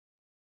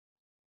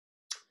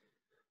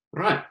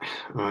Right,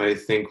 I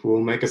think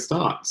we'll make a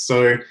start.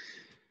 So,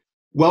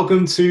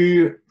 welcome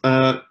to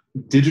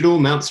Digital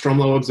Mount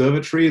Stromlo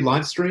Observatory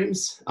live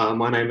streams.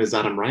 My name is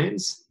Adam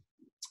Rains.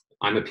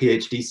 I'm a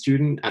PhD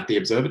student at the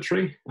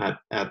observatory at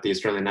the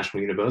Australian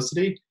National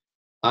University,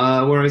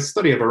 where I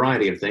study a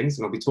variety of things,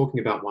 and I'll be talking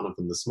about one of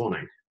them this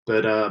morning.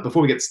 But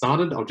before we get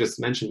started, I'll just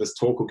mention this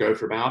talk will go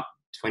for about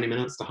 20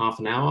 minutes to half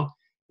an hour, and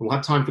we'll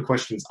have time for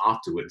questions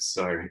afterwards.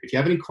 So if you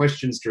have any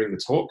questions during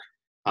the talk,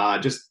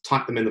 just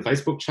type them in the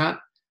Facebook chat,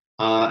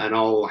 and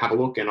I'll have a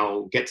look and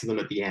I'll get to them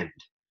at the end.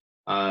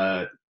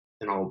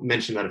 And I'll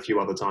mention that a few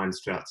other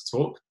times throughout the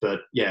talk. But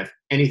yeah, if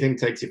anything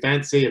takes your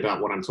fancy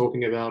about what I'm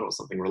talking about or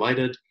something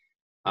related,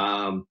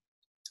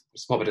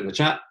 just pop it in the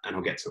chat and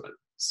I'll get to it.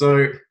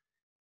 So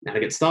now to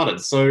get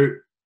started. So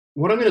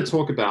what I'm going to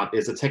talk about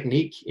is a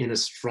technique in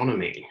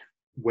astronomy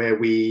where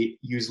we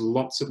use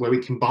where we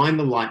combine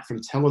the light from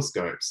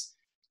telescopes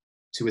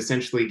to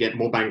essentially get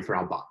more bang for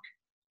our buck,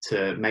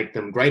 to make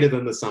them greater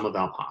than the sum of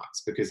our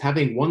parts, because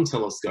having one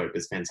telescope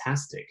is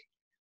fantastic,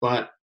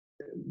 but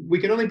we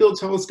can only build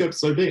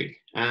telescopes so big.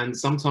 And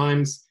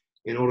sometimes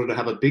in order to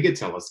have a bigger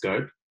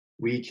telescope,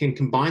 we can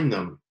combine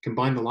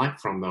the light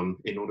from them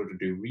in order to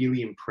do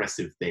really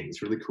impressive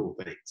things, really cool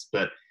things.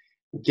 But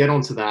we'll get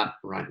onto that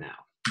right now.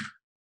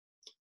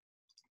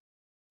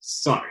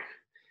 So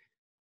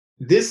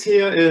this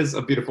here is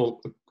a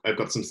beautiful, I've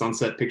got some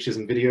sunset pictures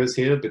and videos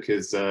here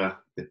because the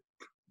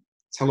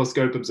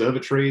telescope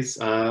observatories,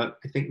 I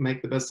think,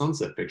 make the best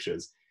sunset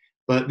pictures.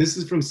 But this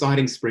is from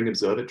Siding Spring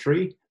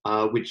Observatory,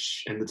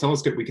 and the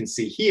telescope we can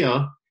see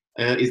here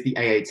is the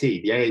AAT.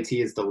 The AAT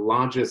is the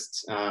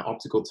largest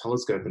optical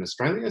telescope in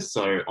Australia.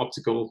 So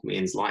optical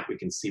means light we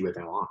can see with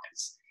our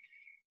eyes.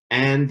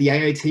 And the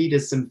AAT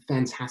does some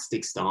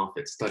fantastic stuff.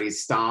 It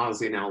studies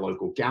stars in our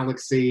local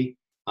galaxy,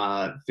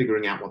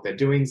 figuring out what they're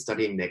doing,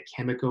 studying their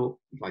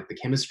the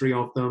chemistry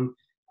of them.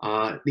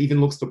 It even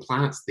looks for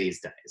planets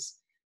these days,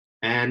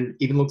 and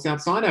even looks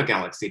outside our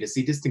galaxy to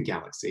see distant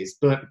galaxies.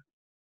 But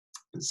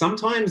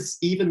sometimes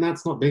even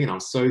that's not big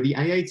enough. So the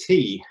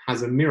AAT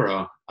has a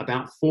mirror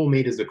about 4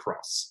 meters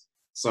across.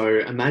 So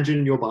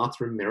imagine your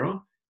bathroom mirror,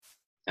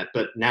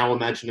 but now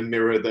imagine a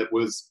mirror that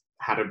was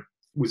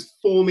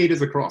 4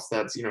 meters across.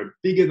 That's,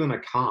 bigger than a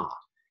car.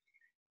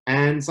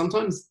 And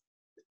sometimes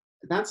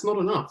that's not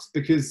enough,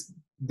 because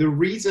the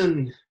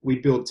reason we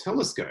build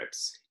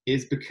telescopes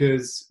is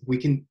because we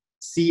can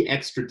see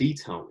extra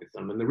detail with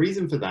them. And the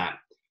reason for that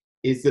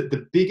is that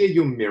the bigger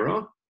your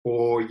mirror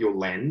or your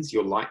lens,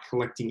 your light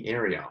collecting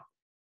area,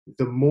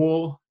 the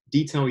more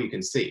detail you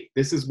can see.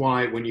 This is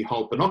why when you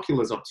hold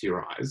binoculars up to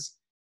your eyes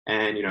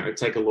and,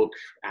 take a look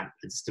at a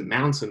distant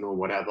mountain or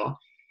whatever,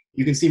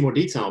 you can see more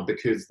detail,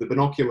 because the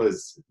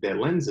binoculars, their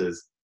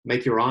lenses,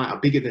 make your eye are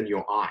bigger than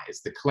your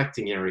eyes. The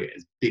collecting area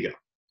is bigger.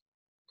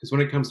 Because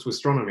when it comes to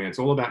astronomy, it's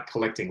all about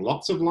collecting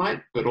lots of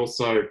light, but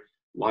also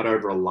light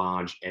over a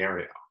large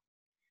area.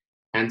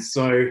 And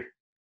so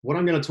what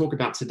I'm going to talk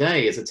about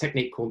today is a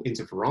technique called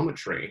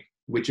interferometry,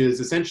 which is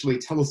essentially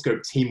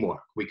telescope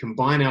teamwork. We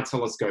combine our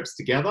telescopes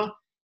together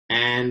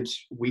and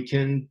we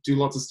can do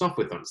lots of stuff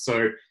with them.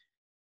 So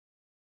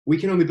we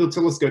can only build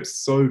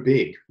telescopes so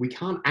big. We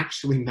can't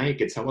actually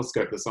make a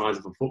telescope the size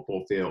of a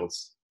football field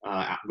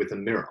with a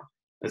mirror.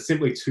 It's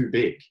simply too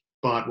big.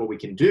 But what we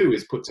can do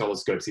is put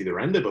telescopes either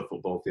end of a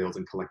football field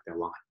and collect their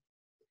light.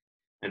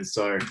 And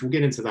so we'll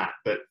get into that.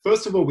 But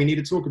first of all, we need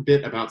to talk a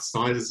bit about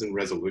sizes and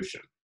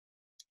resolution.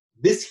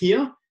 This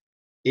here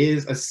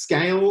is a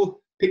scale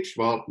picture,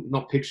 well,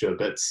 not picture,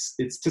 but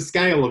it's to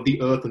scale of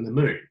the Earth and the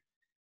Moon.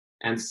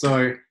 And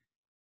so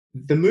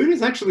the Moon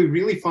is actually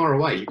really far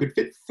away. You could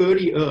fit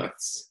 30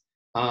 Earths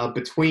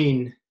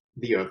between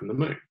the Earth and the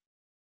Moon.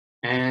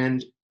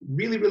 And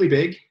really, really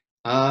big.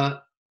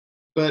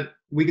 But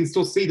we can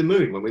still see the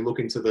moon when we look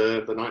into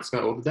the night sky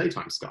or the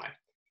daytime sky.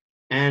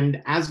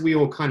 And as we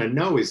all kind of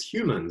know as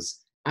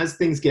humans, as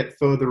things get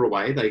further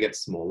away, they get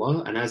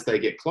smaller. And as they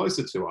get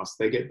closer to us,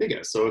 they get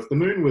bigger. So if the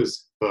moon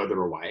was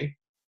further away,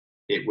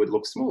 it would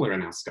look smaller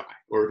in our sky.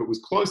 Or if it was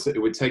closer,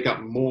 it would take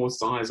up more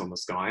size on the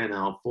sky, and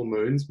our full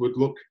moons would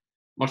look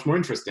much more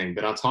interesting,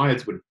 but our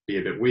tides would be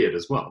a bit weird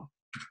as well.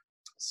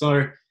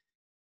 So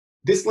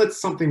this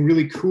lets something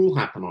really cool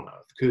happen on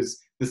Earth, because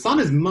the sun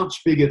is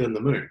much bigger than the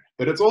moon,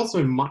 but it's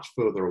also much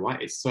further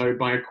away. So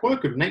by a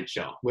quirk of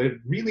nature, we're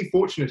really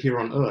fortunate here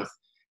on Earth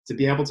to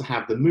be able to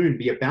have the moon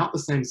be about the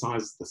same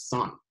size as the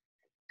sun.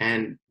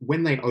 And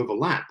when they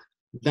overlap,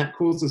 that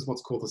causes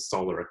what's called a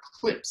solar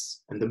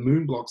eclipse. And the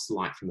moon blocks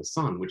light from the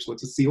sun, which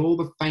lets us see all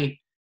the faint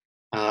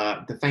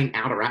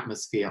outer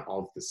atmosphere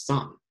of the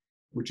sun,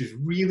 which is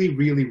really,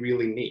 really,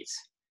 really neat.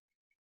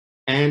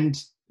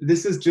 And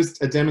this is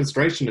just a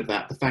demonstration of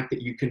that, the fact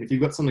that you can, if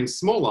you've got something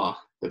smaller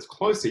that's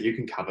closer, you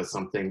can cover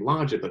something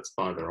larger that's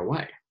farther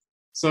away.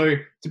 So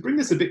to bring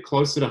this a bit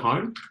closer to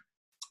home,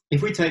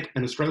 if we take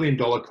an Australian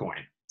dollar coin,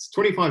 it's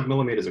 25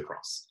 millimeters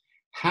across.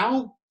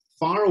 How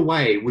far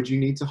away would you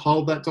need to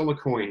hold that dollar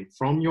coin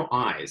from your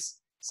eyes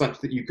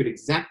such that you could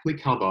exactly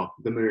cover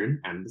the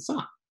moon and the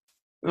sun?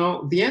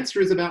 Well, the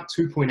answer is about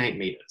 2.8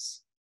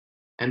 meters.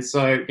 And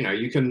so, you know,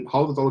 you can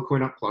hold the dollar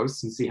coin up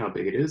close and see how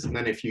big it is. And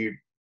then if you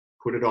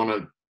put it on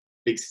a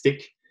big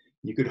stick,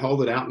 you could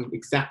hold it out and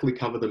exactly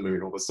cover the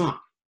moon or the sun.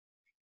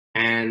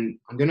 And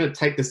I'm going to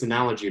take this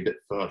analogy a bit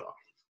further.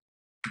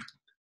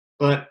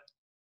 But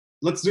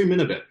let's zoom in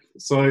a bit.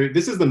 So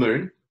this is the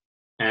moon.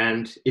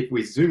 And if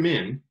we zoom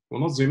in, well,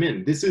 not zoom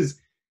in, this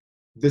is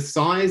the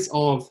size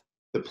of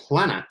the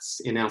planets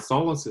in our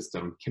solar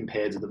system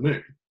compared to the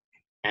moon.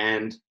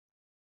 And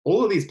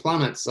all of these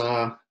planets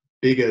are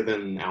bigger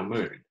than our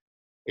moon.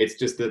 It's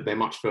just that they're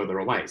much further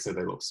away, so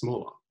they look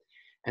smaller.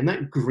 And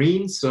that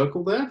green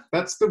circle there,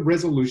 that's the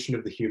resolution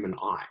of the human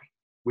eye,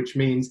 which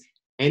means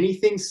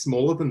anything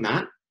smaller than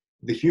that,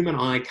 the human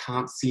eye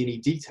can't see any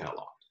detail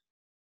on.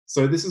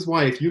 So this is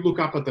why if you look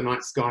up at the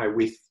night sky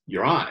with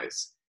your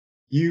eyes,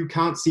 you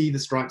can't see the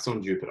stripes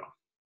on Jupiter.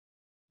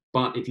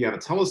 But if you have a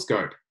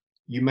telescope,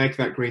 you make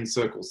that green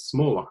circle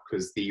smaller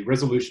because the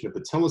resolution of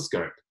the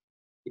telescope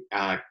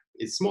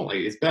is smaller,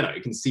 is better.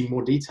 You can see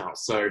more detail.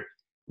 So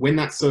when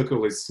that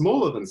circle is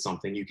smaller than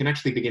something, you can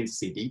actually begin to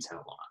see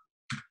detail on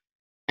it.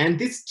 And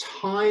this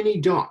tiny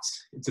dot,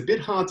 it's a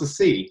bit hard to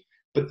see,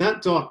 but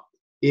that dot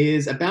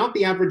is about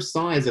the average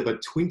size of a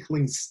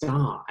twinkling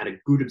star at a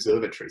good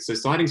observatory. So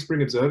Siding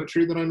Spring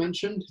Observatory that I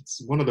mentioned,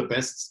 it's one of the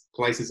best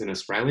places in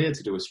Australia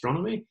to do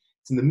astronomy.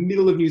 It's in the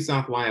middle of New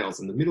South Wales,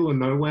 in the middle of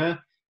nowhere,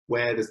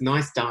 where there's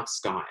nice dark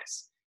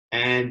skies.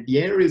 And the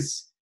air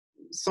is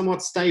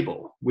somewhat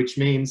stable, which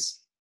means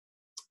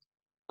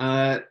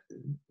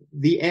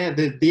the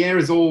air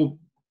is all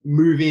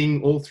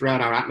moving all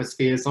throughout our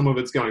atmosphere. Some of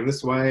it's going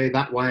this way,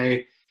 that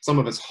way. Some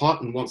of it's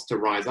hot and wants to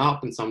rise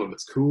up, and some of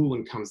it's cool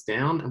and comes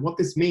down. And what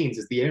this means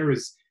is the air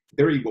is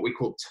very what we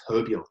call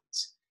turbulent.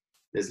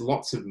 There's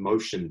lots of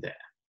motion there.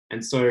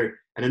 And so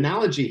an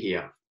analogy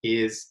here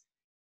is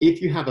if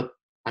you have a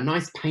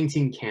nice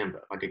painting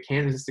canvas, like a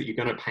canvas that you're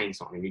going to paint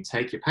on, and you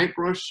take your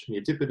paintbrush and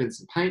you dip it in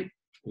some paint,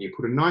 and you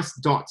put a nice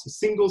dot, a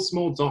single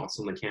small dot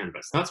on the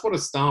canvas. That's what a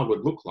star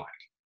would look like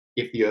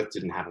if the Earth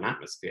didn't have an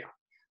atmosphere.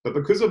 But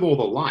because of all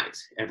the light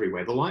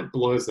everywhere, the light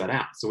blurs that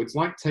out. So it's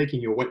like taking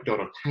your wet dot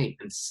of paint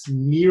and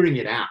smearing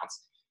it out,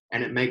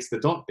 and it makes the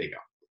dot bigger.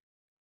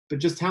 But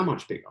just how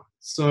much bigger?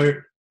 So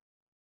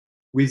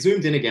we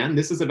zoomed in again.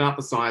 This is about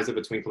the size of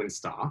a twinkling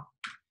star.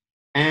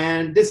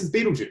 And this is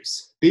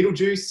Betelgeuse.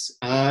 Betelgeuse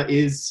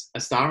is a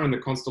star in the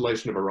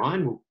constellation of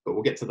Orion, but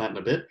we'll get to that in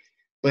a bit.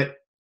 But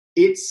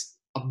it's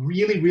a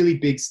really, really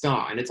big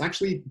star. And it's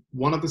actually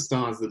one of the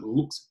stars that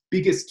looks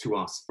biggest to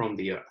us from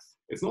the Earth.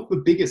 It's not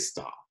the biggest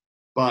star,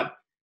 but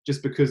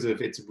just because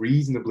of it's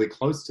reasonably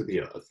close to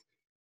the Earth,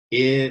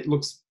 it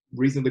looks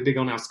reasonably big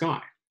on our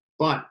sky.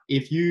 But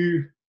if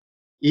you,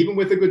 even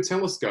with a good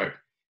telescope,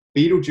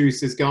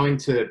 Betelgeuse is going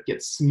to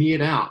get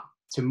smeared out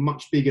to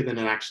much bigger than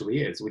it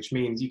actually is, which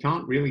means you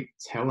can't really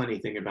tell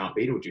anything about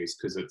Betelgeuse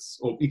because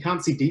or you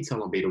can't see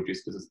detail on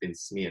Betelgeuse because it's been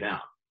smeared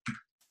out.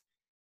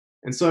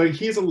 And so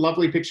here's a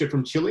lovely picture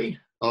from Chile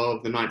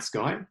of the night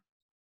sky.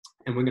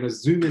 And we're going to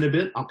zoom in a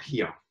bit up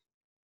here.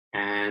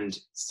 And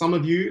some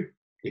of you,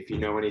 if you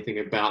know anything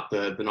about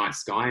the night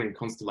sky and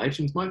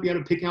constellations, might be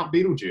able to pick out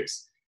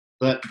Betelgeuse.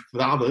 But for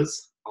the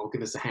others, I'll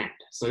give us a hand.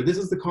 So this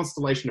is the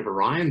constellation of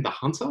Orion, the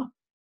Hunter.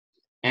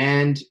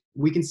 And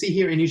we can see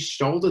here in his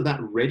shoulder, that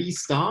reddy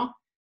star,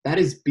 that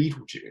is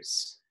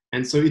Betelgeuse.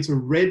 And so it's a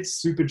red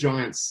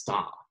supergiant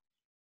star.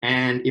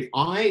 And if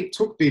I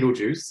took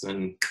Betelgeuse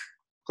and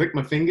clicked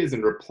my fingers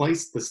and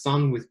replaced the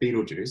sun with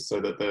Betelgeuse so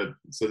that the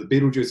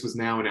Betelgeuse was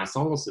now in our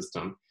solar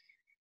system,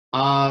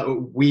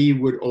 we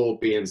would all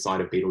be inside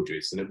of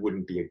Betelgeuse, and it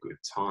wouldn't be a good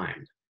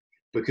time.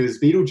 Because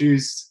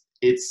Betelgeuse,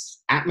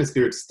 its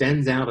atmosphere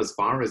extends out as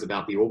far as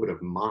about the orbit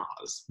of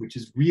Mars, which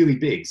is really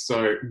big.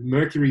 So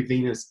Mercury,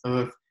 Venus,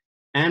 Earth,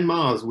 and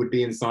Mars would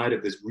be inside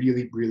of this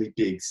really, really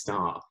big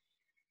star.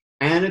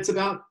 And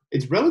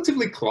it's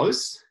relatively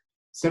close,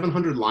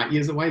 700 light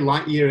years away. A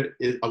light year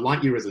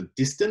is a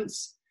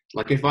distance.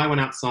 Like if I went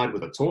outside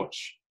with a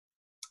torch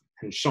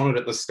and shone it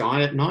at the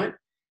sky at night,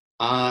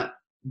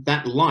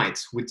 that light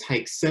would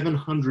take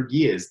 700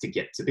 years to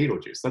get to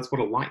Betelgeuse. That's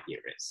what a light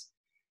year is.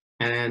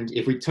 And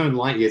if we turn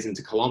light years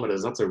into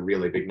kilometers, that's a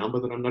really big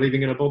number that I'm not even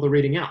going to bother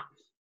reading out.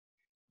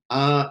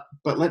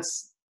 But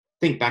let's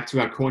think back to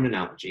our coin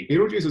analogy.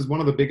 Betelgeuse is one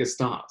of the biggest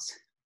stars.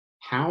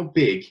 How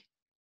big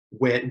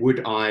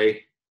would I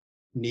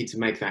need to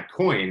make that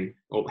coin,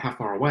 or how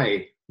far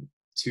away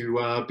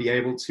to be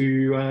able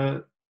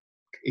to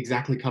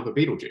exactly cover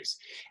Betelgeuse?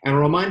 And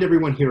I'll remind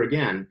everyone here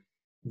again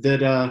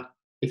that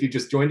if you've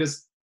just joined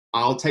us,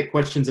 I'll take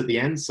questions at the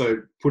end. So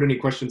put any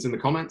questions in the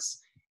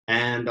comments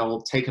and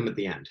I'll take them at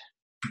the end.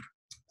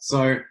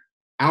 So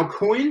our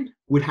coin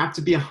would have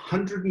to be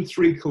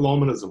 103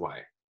 kilometers away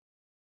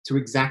to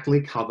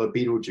exactly cover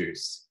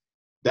Betelgeuse,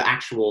 the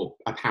actual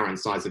apparent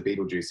size of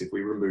Betelgeuse if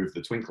we remove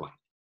the twinkling,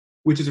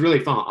 which is really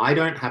far. I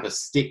don't have a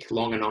stick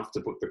long enough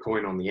to put the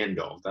coin on the end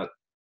of.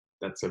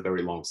 That's a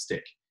very long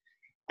stick.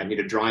 I need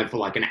to drive for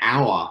like an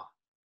hour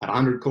at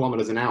 100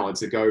 kilometers an hour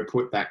to go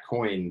put that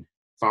coin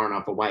far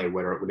enough away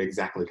where it would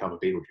exactly cover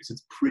Betelgeuse.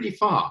 It's pretty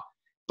far.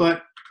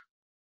 But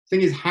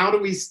thing is, how do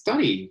we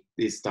study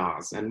these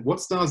stars, and what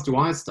stars do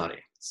I study?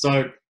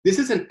 So this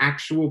is an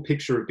actual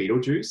picture of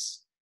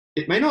Betelgeuse.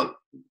 It may not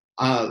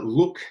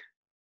look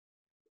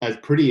as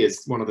pretty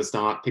as one of the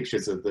star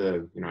pictures of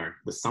the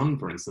sun,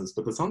 for instance,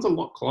 but the sun's a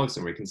lot closer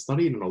and we can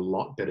study it in a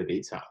lot better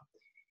detail.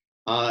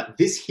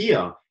 This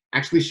here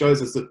actually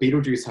shows us that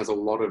Betelgeuse has a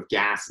lot of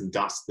gas and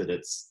dust that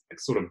it's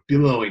sort of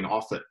billowing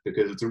off it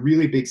because it's a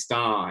really big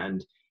star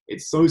and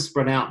it's so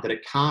spread out that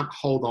it can't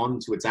hold on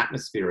to its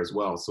atmosphere as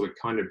well. So it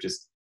kind of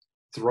just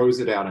throws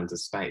it out into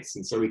space.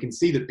 And so we can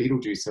see that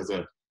Betelgeuse has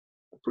a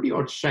pretty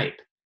odd shape.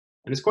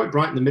 And it's quite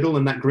bright in the middle,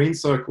 and that green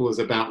circle is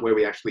about where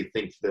we actually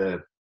think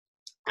the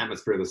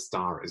atmosphere of the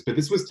star is. But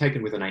this was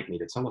taken with an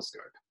 8-meter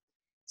telescope.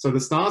 So the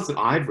stars that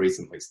I've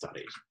recently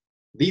studied,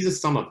 these are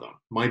some of them.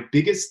 My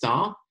biggest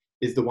star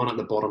is the one at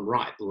the bottom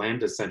right,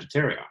 Lambda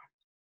Sagittarii.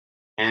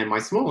 And my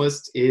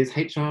smallest is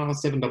HR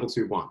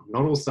 7221.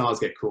 Not all stars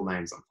get cool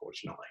names,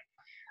 unfortunately.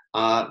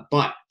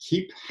 But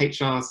keep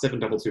HR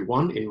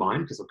 7221 in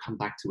mind because I'll come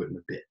back to it in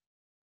a bit.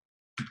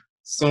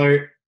 So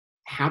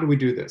how do we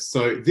do this?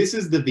 So this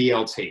is the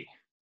VLT.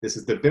 This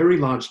is the Very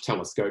Large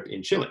Telescope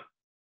in Chile.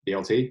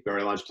 VLT,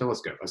 Very Large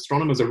Telescope.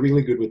 Astronomers are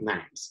really good with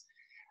names.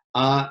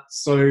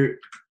 So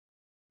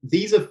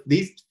these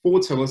 4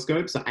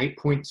 telescopes are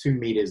 8.2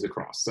 meters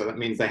across. So that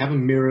means they have a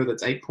mirror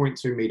that's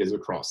 8.2 meters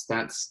across.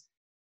 That's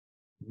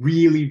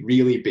really,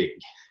 really big.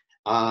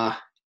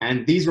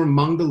 And these are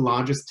among the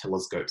largest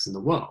telescopes in the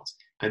world.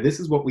 And this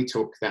is what we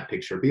took that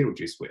picture of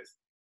Betelgeuse with.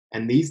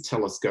 And these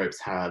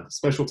telescopes have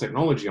special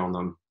technology on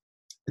them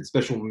and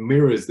special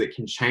mirrors that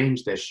can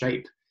change their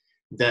shape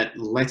that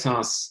let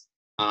us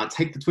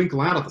take the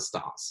twinkle out of the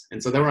stars.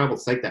 And so they were able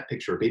to take that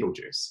picture of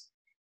Betelgeuse.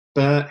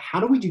 But how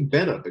do we do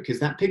better? Because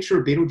that picture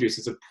of Betelgeuse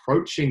is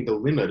approaching the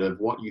limit of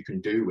what you can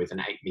do with an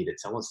 8-meter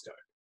telescope.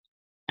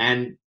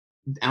 And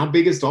our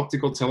biggest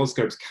optical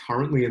telescopes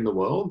currently in the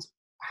world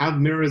have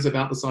mirrors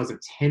about the size of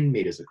 10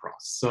 meters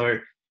across. So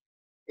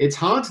it's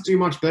hard to do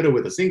much better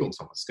with a single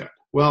telescope.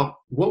 Well,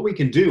 what we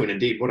can do, and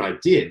indeed what I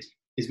did,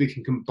 is we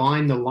can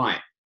combine the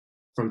light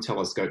from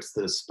telescopes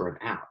that are spread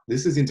out.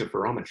 This is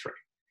interferometry.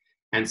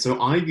 And so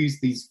I use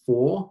these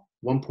 4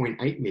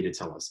 1.8 meter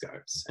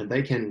telescopes, and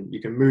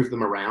you can move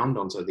them around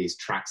onto these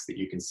tracks that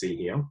you can see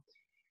here.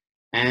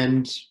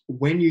 And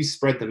when you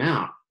spread them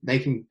out, they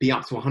can be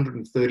up to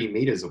 130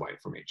 meters away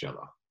from each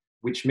other,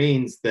 which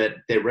means that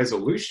their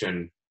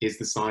resolution is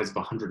the size of a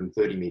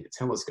 130 meter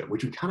telescope,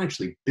 which we can't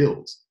actually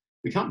build.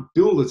 We can't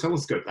build a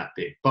telescope that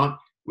big, but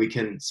we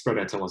can spread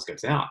our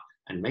telescopes out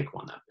and make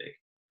one that big.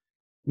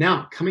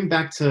 Now, coming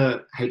back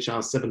to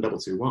HR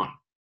 7221,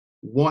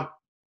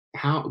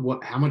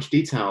 how much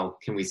detail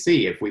can we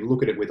see if we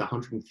look at it with a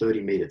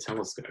 130 meter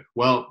telescope?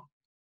 Well,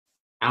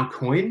 our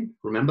coin,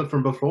 remember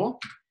from before?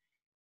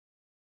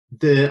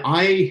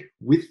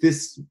 With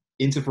this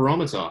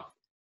interferometer,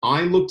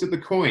 I looked at the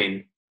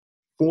coin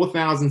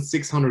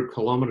 4,600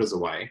 kilometers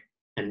away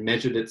and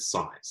measured its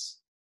size.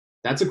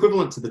 That's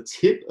equivalent to the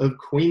tip of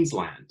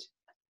Queensland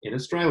in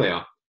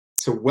Australia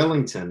to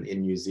Wellington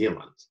in New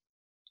Zealand.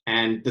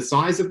 And the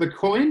size of the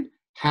coin,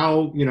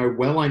 how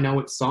well I know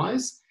its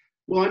size?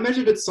 Well, I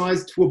measured its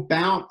size to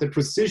about the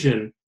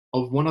precision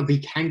of one of the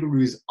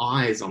kangaroo's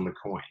eyes on the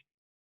coin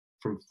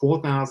from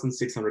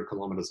 4,600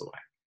 kilometers away.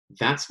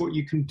 That's what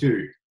you can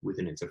do with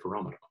an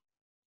interferometer.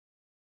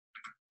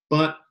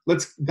 But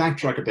let's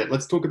backtrack a bit.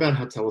 Let's talk about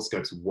how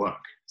telescopes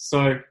work.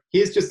 So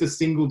here's just a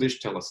single dish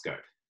telescope.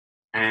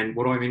 And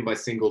what do I mean by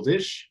single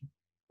dish?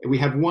 We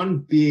have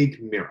one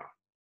big mirror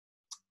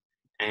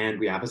and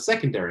we have a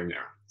secondary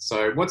mirror.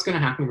 So what's going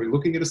to happen? We're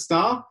looking at a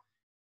star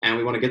and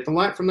we want to get the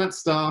light from that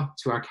star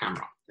to our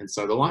camera. And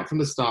so the light from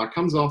the star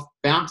comes off,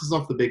 bounces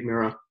off the big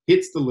mirror,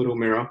 hits the little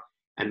mirror,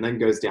 and then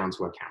goes down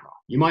to our camera.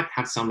 You might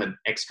have some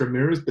extra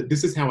mirrors, but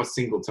this is how a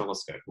single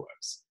telescope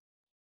works.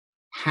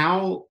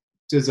 How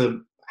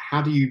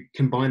do you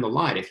combine the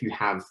light if you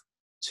have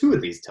 2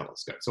 of these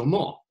telescopes or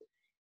more?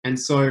 And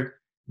so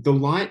the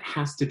light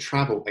has to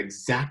travel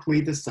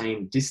exactly the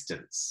same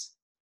distance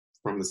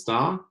from the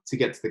star to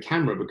get to the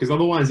camera, because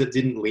otherwise it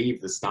didn't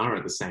leave the star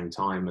at the same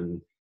time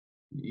and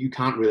you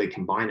can't really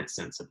combine it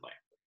sensibly.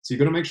 So you've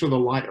got to make sure the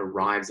light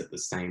arrives at the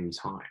same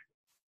time.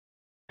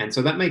 And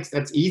so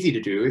that's easy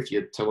to do if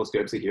your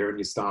telescopes are here and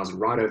your star's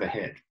right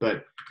overhead.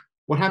 But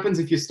what happens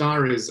if your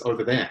star is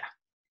over there,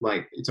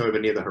 like it's over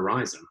near the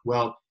horizon?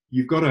 Well,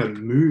 you've got to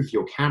move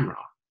your camera,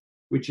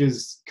 which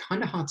is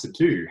kind of hard to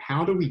do.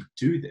 How do we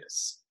do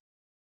this?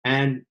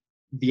 And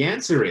the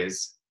answer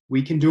is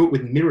we can do it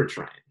with mirror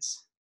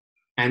trains.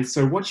 And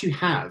so what you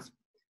have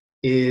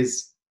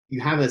is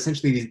you have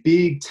essentially these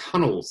big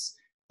tunnels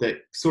that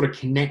sort of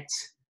connect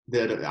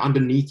that are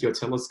underneath your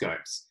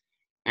telescopes.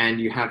 And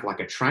you have like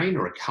a train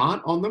or a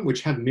cart on them,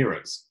 which have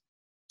mirrors.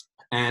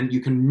 And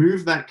you can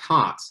move that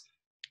cart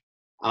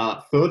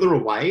further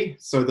away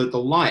so that the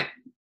light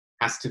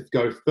has to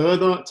go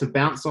further to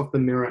bounce off the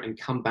mirror and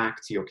come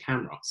back to your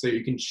camera. So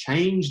you can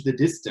change the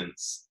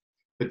distance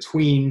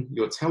between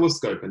your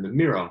telescope and the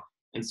mirror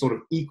and sort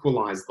of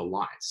equalize the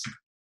light.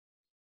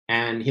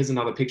 And here's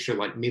another picture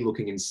like me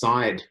looking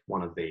inside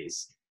one of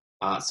these.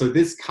 So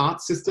this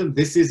CART system,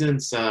 this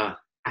isn't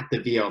at the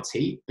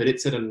VLT, but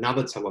it's at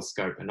another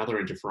telescope, another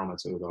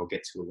interferometer that I'll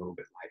get to a little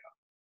bit later.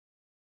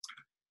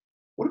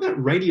 What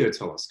about radio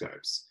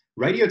telescopes?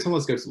 Radio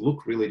telescopes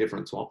look really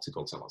different to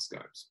optical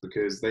telescopes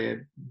because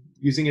they're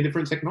using a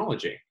different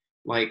technology.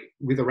 Like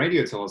with a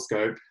radio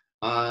telescope,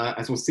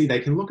 as we'll see,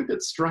 they can look a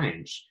bit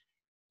strange,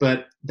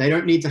 but they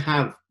don't need to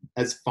have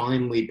as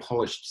finely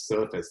polished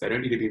surface. They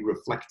don't need to be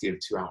reflective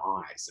to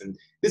our eyes. And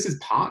this is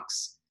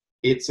Parkes.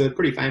 It's a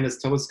pretty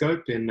famous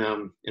telescope in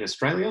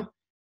Australia.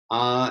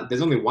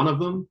 There's only one of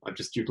them. I've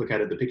just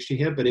duplicated the picture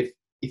here, but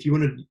if you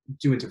want to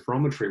do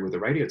interferometry with a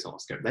radio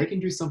telescope, they can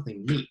do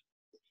something neat.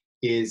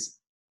 Is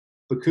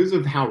because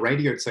of how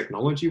radio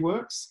technology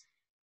works,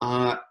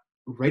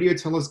 radio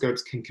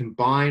telescopes can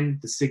combine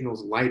the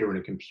signals later in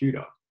a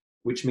computer,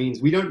 which means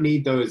we don't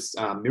need those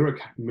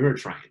mirror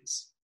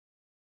trains,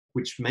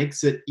 which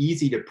makes it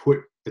easy to put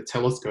the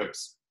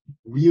telescopes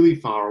really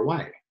far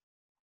away.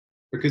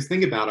 Because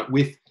think about it,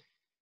 with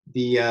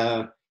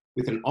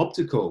an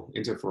optical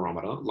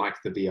interferometer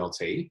like the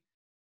VLT,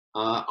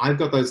 I've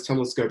got those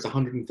telescopes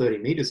 130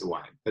 meters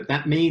away, but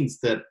that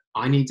means that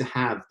I need to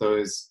have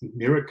those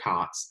mirror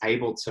carts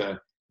able to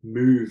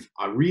move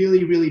a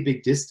really, really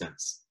big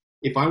distance.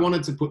 If I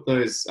wanted to put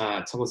those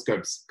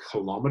telescopes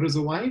kilometers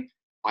away,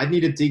 I'd need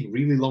to dig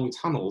really long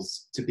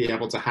tunnels to be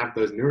able to have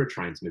those mirror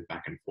trains move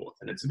back and forth.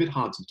 And it's a bit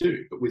hard to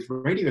do, but with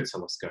radio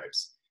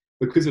telescopes,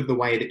 because of the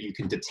way that you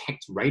can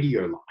detect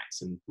radio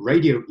light, and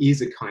radio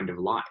is a kind of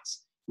light,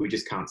 we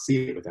just can't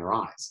see it with our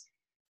eyes.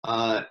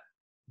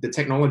 The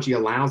technology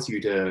allows you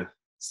to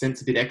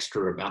sense a bit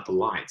extra about the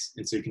light,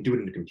 and so you can do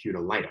it in a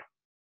computer later.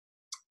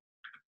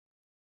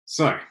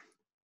 So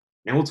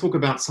now we'll talk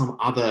about some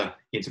other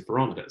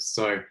interferometers.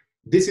 So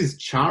this is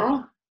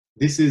Chara.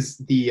 This is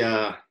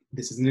an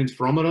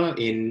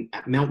interferometer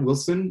at Mount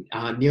Wilson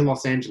near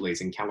Los Angeles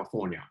in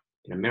California,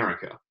 in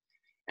America.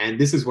 And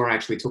this is where I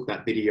actually took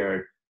that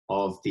video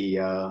of the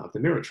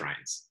mirror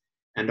trains.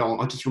 And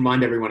I'll just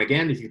remind everyone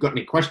again, if you've got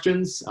any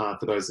questions,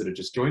 for those that have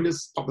just joined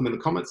us, pop them in the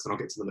comments and I'll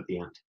get to them at the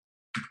end.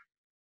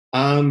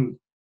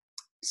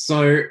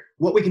 So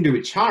what we can do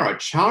with Chara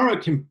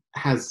can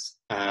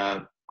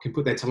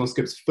put their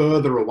telescopes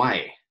further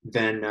away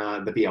than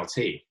the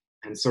VLT.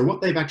 And so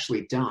what they've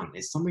actually done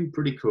is something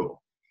pretty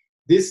cool.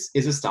 This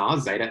is a star,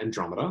 Zeta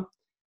Andromeda,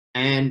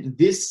 and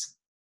this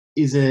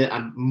is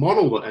a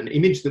model, an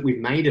image that we've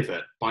made of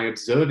it by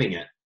observing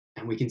it,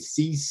 and we can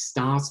see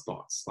star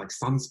spots, like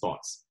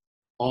sunspots,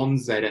 on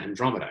Zeta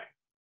Andromedae,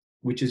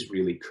 which is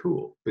really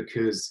cool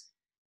because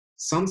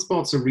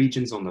sunspots are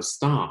regions on the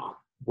star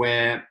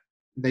where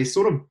they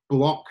sort of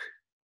block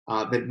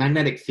the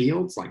magnetic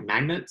fields, like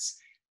magnets.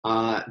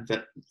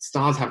 That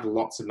stars have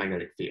lots of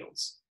magnetic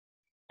fields.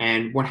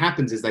 And what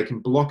happens is they can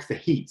block the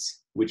heat,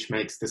 which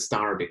makes the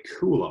star a bit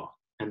cooler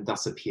and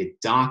thus appear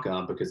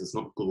darker because it's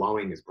not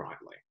glowing as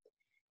brightly.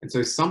 And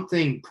so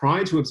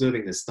prior to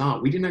observing the star,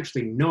 we didn't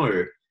actually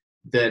know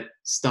that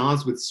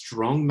stars with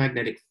strong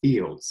magnetic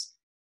fields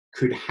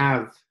could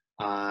have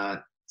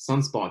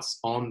sunspots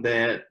on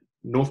their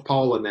North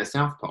Pole and their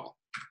South Pole.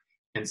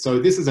 And so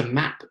this is a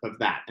map of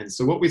that. And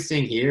so what we're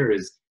seeing here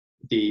is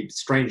the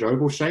strange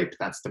oval shape,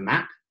 that's the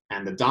map,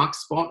 and the dark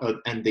spot,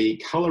 and the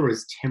color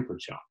is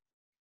temperature.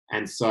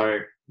 And so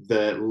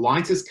the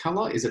lightest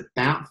color is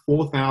about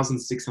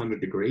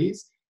 4,600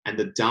 degrees, and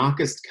the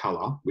darkest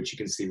color, which you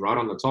can see right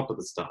on the top of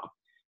the star,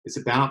 is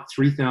about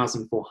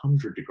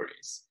 3,400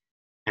 degrees.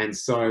 And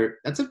so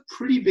that's a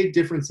pretty big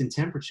difference in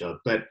temperature.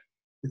 But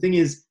the thing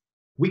is,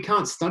 we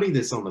can't study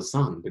this on the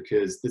sun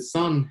because the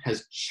sun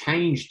has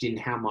changed in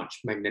how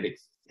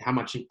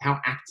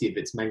active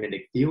its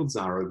magnetic fields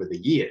are over the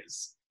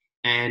years.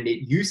 And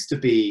it used to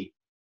be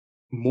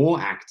more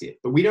active,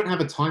 but we don't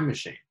have a time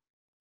machine.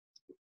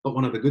 But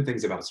one of the good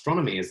things about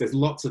astronomy is there's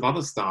lots of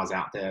other stars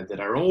out there that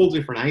are all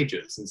different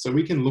ages. And so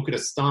we can look at a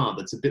star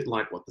that's a bit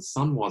like what the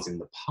sun was in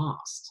the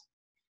past.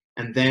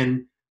 And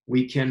then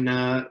we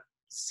can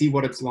see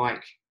what it's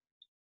like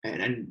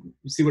and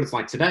see what it's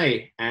like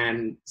today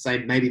and say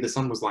maybe the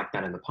sun was like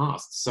that in the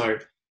past. So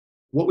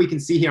what we can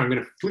see here, I'm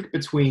going to flick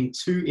between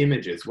two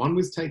images. One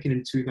was taken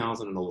in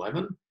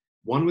 2011,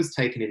 one was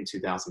taken in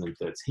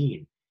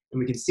 2013. And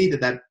we can see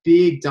that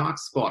big dark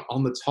spot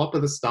on the top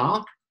of the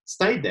star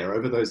stayed there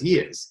over those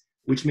years,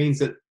 which means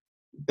that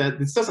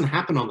this doesn't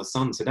happen on the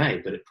sun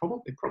today, but it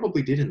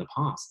probably did in the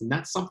past. And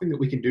that's something that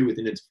we can do with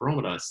an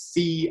interferometer,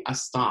 see a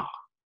star.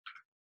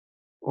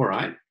 All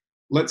right,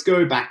 let's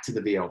go back to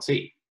the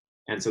VLT.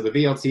 And so the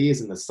VLT is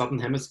in the southern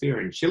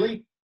hemisphere in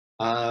Chile.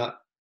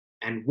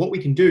 And what we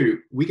can do,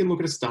 we can look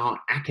at a star,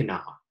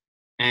 Achernar,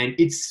 and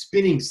it's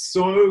spinning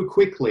so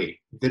quickly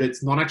that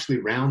it's not actually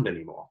round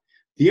anymore.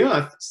 The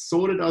Earth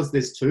sort of does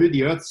this too.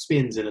 The Earth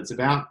spins and it's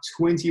about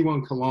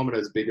 21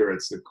 kilometers bigger at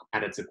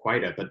its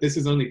equator, but this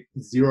is only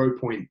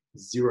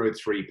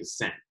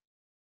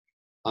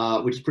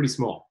 0.03%, which is pretty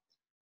small.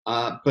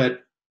 But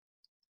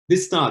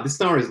this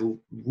star is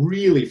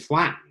really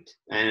flattened,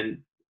 and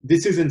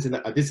this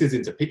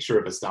isn't a picture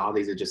of a star.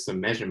 These are just some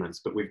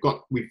measurements, but we've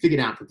figured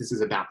out that this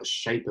is about the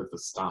shape of the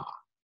star.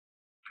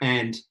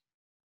 And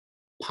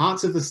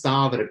parts of the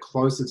star that are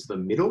closer to the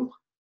middle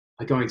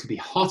are going to be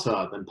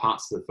hotter than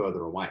parts that are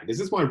further away. This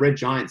is why red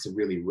giants are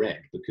really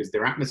red, because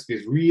their atmosphere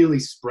is really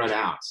spread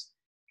out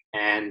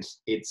and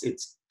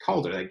it's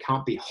colder. They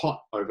can't be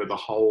hot over the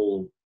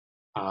whole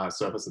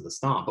surface of the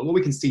star. But what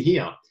we can see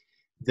here,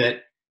 that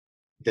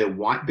the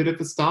white bit of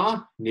the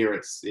star near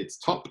its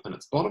top and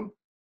its bottom,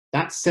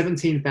 that's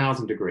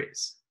 17,000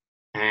 degrees.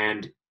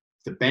 And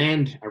the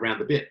band around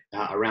the bit,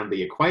 around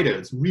the equator,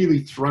 it's really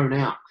thrown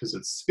out because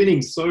it's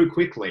spinning so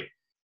quickly.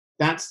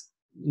 That's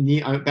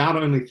about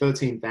only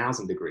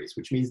 13,000 degrees,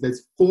 which means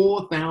there's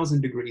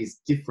 4,000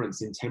 degrees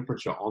difference in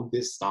temperature on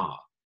this star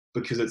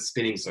because it's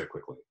spinning so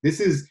quickly. This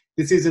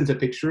isn't a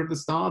picture of the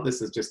star.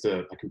 This is just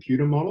a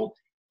computer model,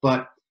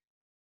 but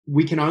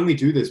we can only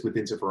do this with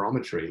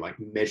interferometry, like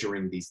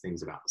measuring these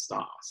things about the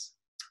stars.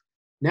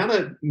 Now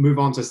to move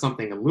on to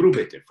something a little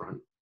bit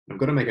different, I'm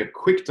going to make a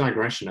quick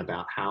digression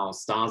about how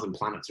stars and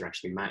planets are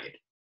actually made.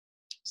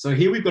 So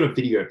here we've got a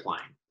video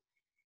playing,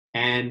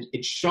 and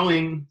it's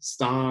showing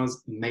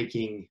stars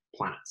making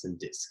planets and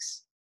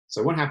disks.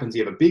 So what happens,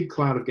 you have a big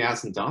cloud of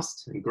gas and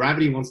dust, and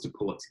gravity wants to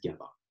pull it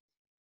together.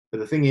 But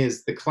the thing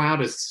is, the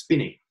cloud is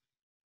spinning.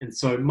 And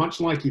so much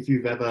like if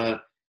you've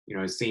ever,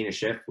 seen a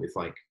chef with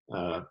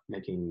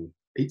making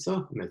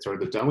pizza, and they throw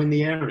the dough in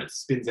the air and it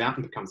spins out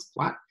and becomes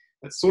flat,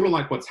 that's sort of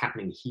like what's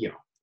happening here.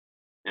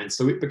 And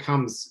so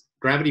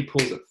gravity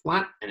pulls it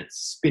flat and it's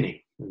spinning.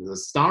 And there's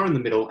a star in the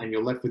middle, and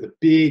you're left with a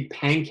big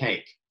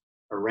pancake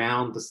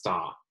around the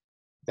star.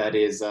 That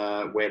is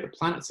where the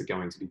planets are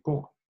going to be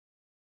born.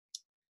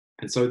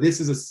 And so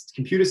this is a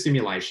computer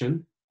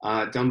simulation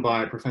done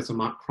by Professor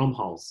Mark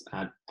Krumholz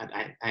at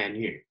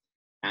ANU.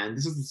 And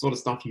this is the sort of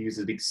stuff you use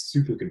a big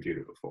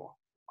supercomputer before.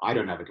 I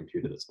don't have a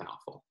computer that's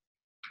powerful.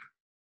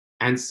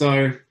 And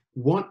so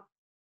why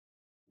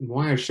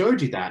I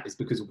showed you that is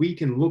because we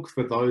can look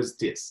for those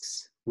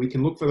disks. We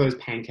can look for those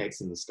pancakes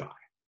in the sky.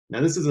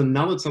 Now, this is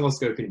another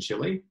telescope in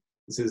Chile.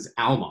 This is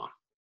ALMA.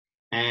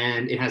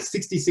 And it has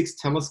 66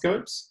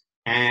 telescopes,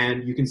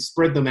 and you can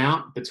spread them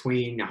out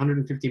between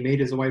 150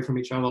 meters away from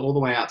each other all the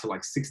way out to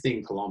like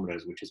 16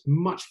 kilometers, which is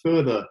much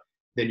further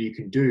than you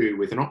can do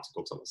with an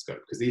optical telescope,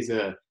 because these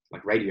are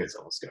like radio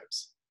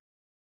telescopes.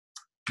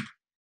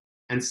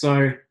 And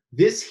so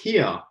this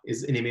here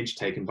is an image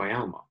taken by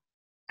ALMA.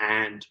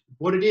 And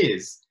what it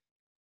is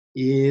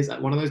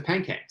one of those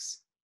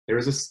pancakes. There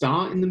is a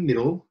star in the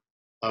middle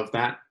of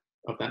that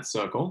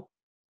circle,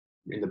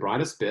 in the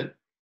brightest bit,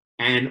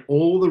 and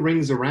all the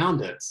rings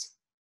around it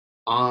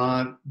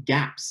are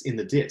gaps in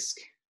the disk,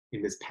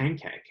 in this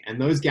pancake. And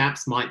those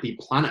gaps might be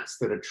planets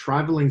that are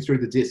traveling through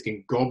the disk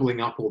and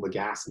gobbling up all the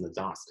gas and the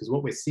dust. Because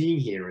what we're seeing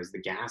here is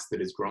the gas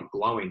that is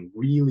glowing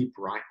really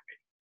brightly.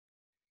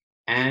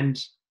 And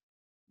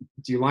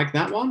do you like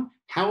that one?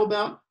 How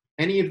about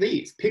any of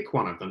these? Pick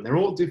one of them. They're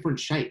all different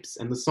shapes,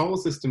 and the solar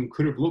system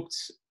could have looked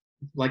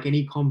like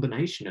any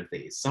combination of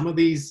these. Some of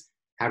these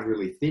have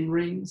really thin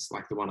rings,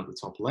 like the one at the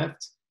top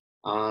left.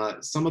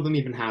 Some of them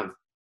even have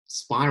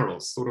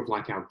spirals, sort of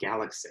like our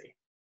galaxy.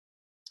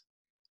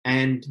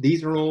 And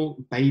these are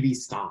all baby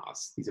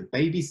stars. These are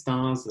baby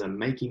stars that are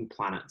making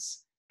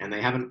planets, and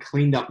they haven't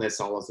cleaned up their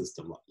solar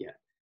system yet.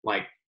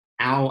 Like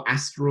our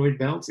asteroid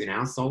belt in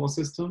our solar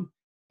system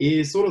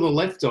is sort of the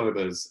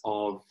leftovers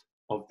of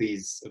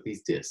these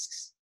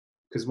disks.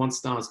 Because once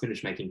stars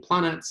finish making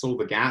planets, all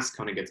the gas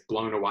kind of gets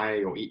blown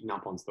away or eaten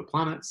up onto the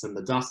planets, and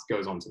the dust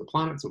goes onto the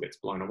planets or gets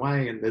blown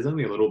away, and there's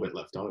only a little bit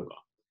left over.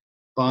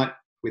 But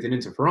with an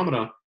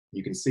interferometer,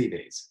 you can see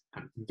these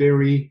and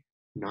very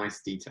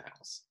nice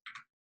details.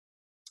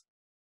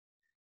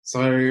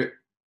 So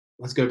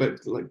let's go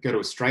to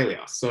Australia.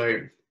 So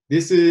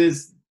this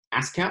is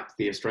ASCAP,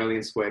 the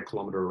Australian Square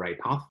Kilometre Array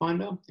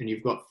Pathfinder, and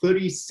you've got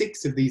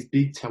 36 of these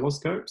big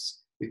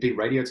telescopes, these big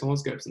radio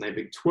telescopes, and they're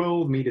big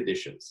 12-metre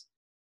dishes.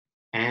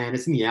 And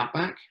it's in the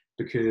outback,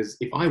 because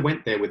if I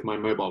went there with my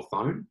mobile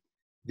phone,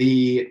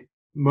 the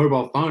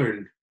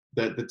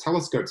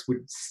telescopes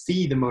would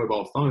see the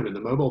mobile phone, and the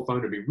mobile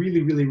phone would be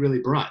really, really, really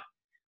bright,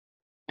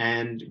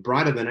 and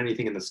brighter than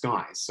anything in the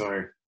sky.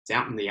 So it's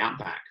out in the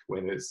outback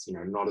where there's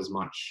not as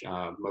much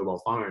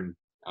mobile phone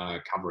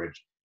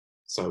coverage,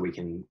 so we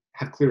can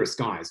have clearer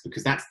skies,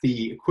 because that's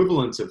the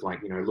equivalent of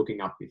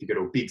looking up, if you go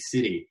to a big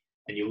city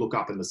and you look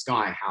up in the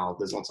sky, how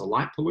there's lots of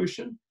light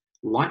pollution.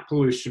 Light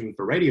pollution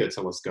for radio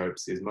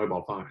telescopes is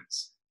mobile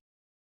phones.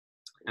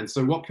 And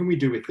so what can we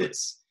do with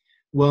this?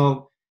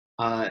 Well,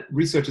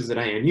 researchers at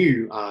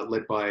ANU,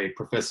 led by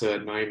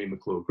Professor Naomi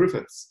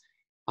McClure-Griffiths,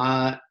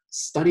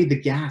 studied the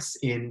gas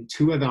in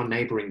two of our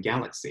neighboring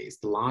galaxies,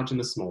 the Large and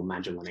the Small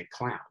Magellanic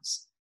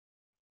Clouds.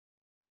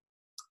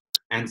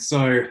 And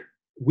so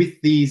with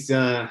these,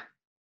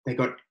 they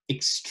got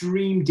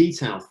extreme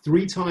detail,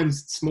 3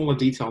 times smaller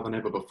detail than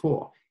ever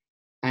before.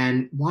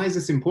 And why is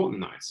this important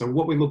though? So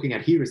what we're looking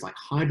at here is like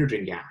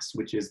hydrogen gas,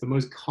 which is the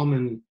most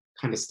common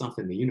kind of stuff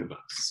in the universe.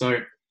 So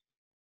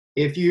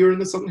if you're in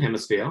the southern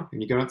hemisphere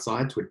and you go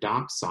outside to a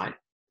dark site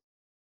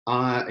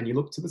and you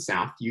look to the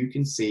south, you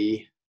can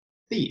see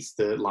these,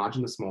 the Large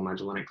and the Small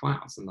Magellanic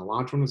Clouds. And the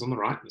large one is on the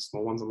right and the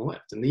small one's on the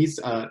left. And these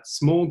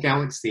small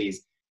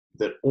galaxies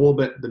that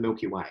orbit the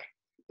Milky Way.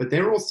 But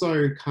they're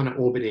also kind of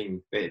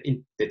orbiting,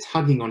 they're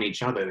tugging on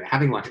each other. They're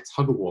having like a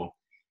tug of war.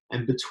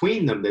 And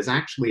between them, there's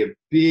actually a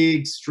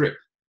big strip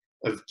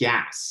of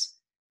gas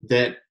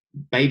that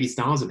baby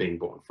stars are being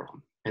born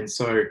from. And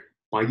so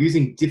by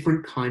using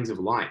different kinds of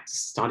light to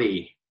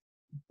study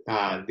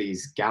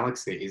these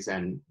galaxies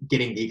and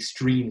getting the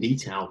extreme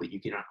detail that you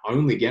can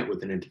only get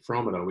with an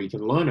interferometer, we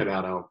can learn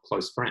about our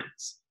close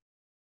friends.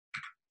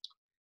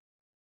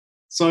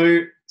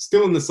 So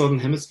still in the southern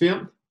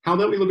hemisphere, how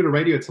about we look at a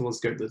radio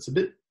telescope that's a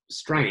bit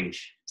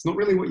strange? It's not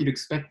really what you'd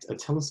expect a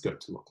telescope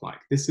to look like.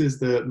 This is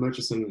the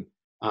Murchison,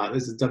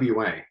 this is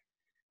MWA,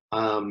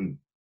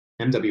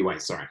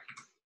 sorry.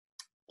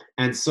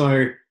 And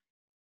so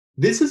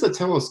this is a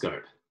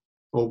telescope,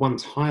 or one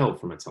tile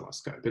from a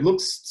telescope. It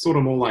looks sort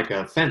of more like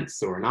a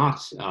fence or an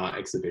art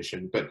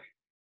exhibition, but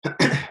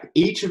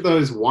each of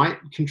those white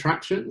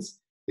contraptions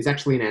is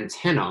actually an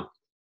antenna,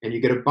 and you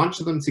get a bunch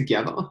of them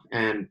together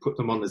and put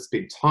them on this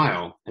big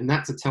tile, and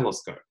that's a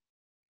telescope.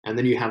 And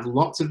then you have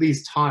lots of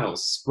these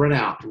tiles spread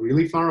out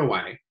really far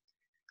away,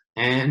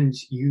 and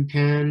you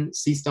can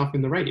see stuff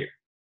in the radio.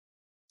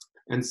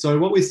 And so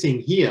what we're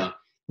seeing here,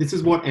 this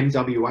is what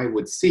MWA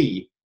would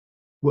see,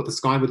 what the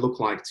sky would look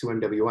like to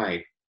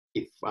MWA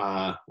if,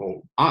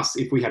 or us,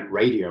 if we had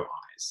radio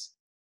eyes.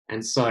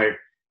 And so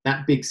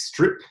that big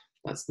strip,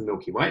 that's the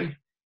Milky Way.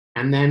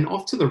 And then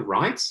off to the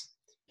right,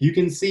 you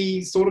can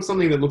see sort of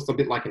something that looks a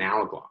bit like an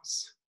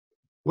hourglass.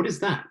 What is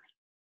that?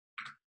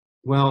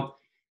 Well,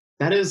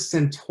 that is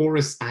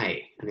Centaurus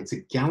A, and it's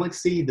a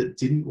galaxy that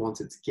didn't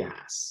want its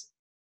gas.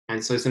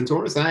 And so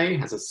Centaurus A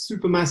has a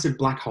supermassive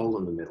black hole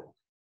in the middle.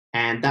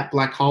 And that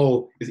black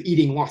hole is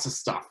eating lots of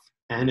stuff.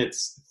 And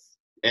it's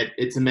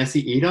a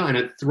messy eater, and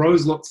it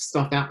throws lots of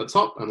stuff out the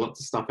top and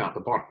lots of stuff out the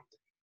bottom.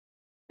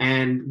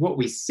 And what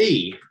we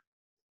see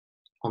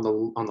on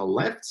the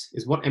left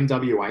is what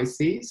MWA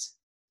sees,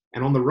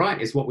 and on the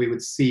right is what we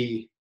would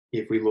see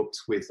if we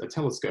looked with a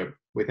telescope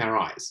with our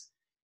eyes.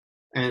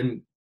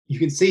 And you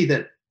can see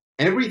that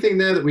everything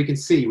there that we can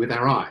see with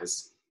our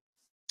eyes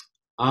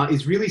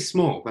is really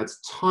small. That's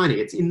tiny.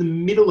 It's in the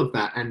middle of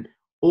that, and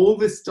all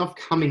this stuff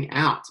coming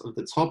out of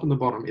the top and the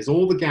bottom is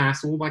all the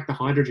gas, all like the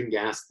hydrogen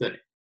gas that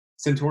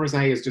Centaurus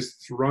A has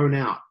just thrown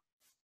out.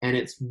 And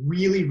it's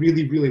really,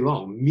 really, really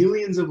long,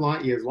 millions of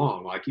light years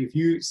long. Like if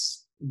you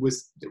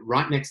was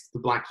right next to the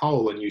black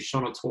hole and you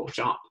shone a torch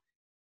up,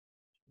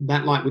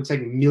 that light would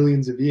take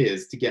millions of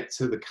years to get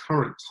to the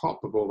current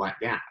top of all that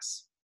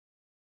gas.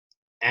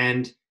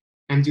 And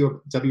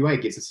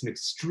MWA gives us an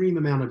extreme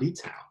amount of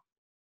detail.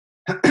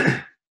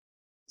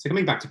 So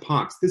coming back to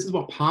Parkes, this is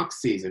what Parkes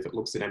sees if it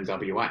looks at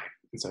MWA.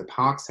 And so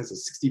Parkes has a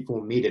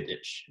 64-meter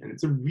dish, and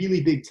it's a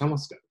really big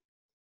telescope.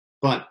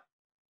 But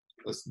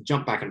let's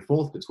jump back and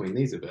forth between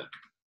these a bit.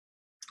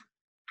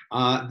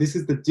 This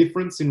is the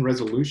difference in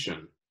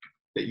resolution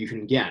that you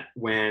can get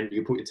when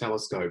you put your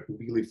telescope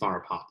really far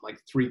apart, like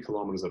 3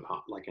 kilometers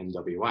apart, like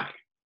MWA.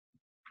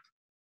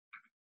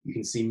 You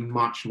can see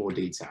much more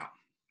detail.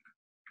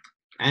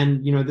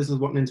 And, you know, this is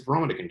what an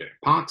interferometer can do.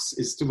 Parkes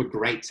is still a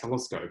great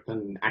telescope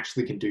and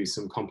actually can do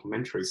some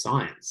complementary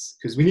science,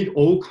 because we need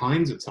all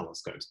kinds of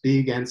telescopes,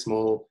 big and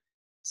small,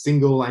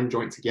 single and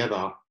joint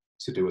together,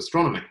 to do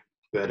astronomy.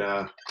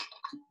 But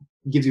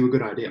gives you a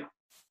good idea.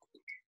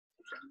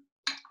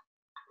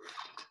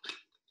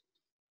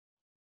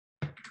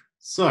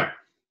 So,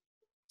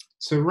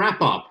 to wrap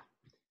up,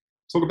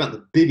 talk about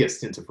the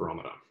biggest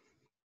interferometer.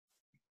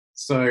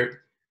 So,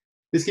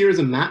 this here is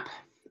a map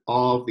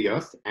of the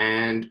Earth,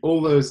 and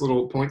all those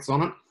little points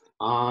on it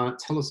are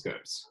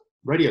telescopes,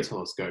 radio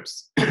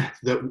telescopes,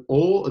 that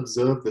all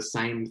observe the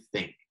same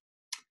thing.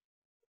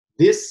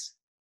 This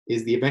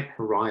is the Event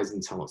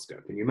Horizon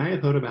Telescope, and you may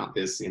have heard about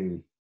this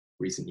in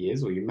recent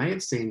years, or you may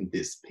have seen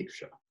this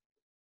picture,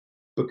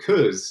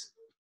 because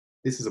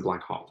this is a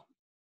black hole.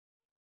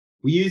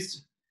 We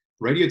used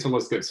radio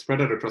telescopes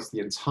spread out across the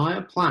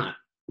entire planet,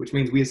 which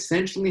means we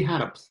essentially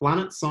had a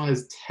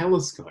planet-sized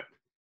telescope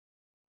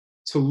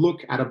to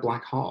look at a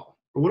black hole.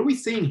 But what are we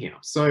seeing here?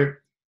 So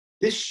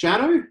this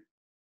shadow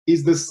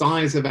is the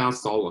size of our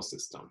solar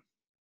system.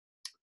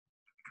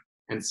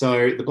 And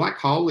so the black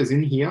hole is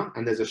in here,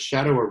 and there's a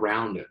shadow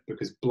around it,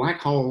 because black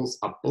holes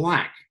are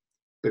black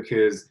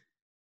because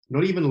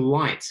not even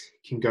light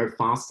can go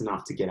fast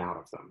enough to get out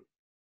of them.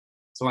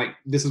 So like,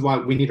 this is why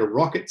we need a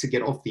rocket to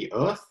get off the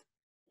Earth,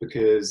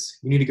 because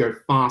you need to go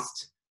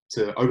fast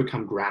to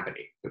overcome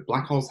gravity. But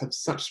black holes have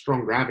such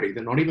strong gravity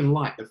that not even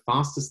light, the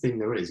fastest thing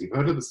there is, you've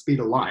heard of the speed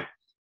of light,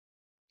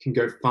 can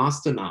go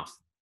fast enough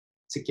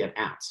to get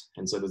out.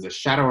 And so there's a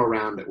shadow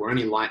around it where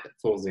any light that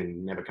falls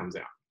in never comes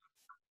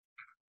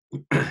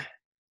out.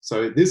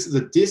 So this is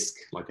a disk,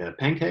 like a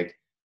pancake,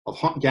 of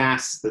hot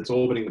gas that's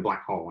orbiting the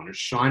black hole, and it's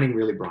shining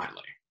really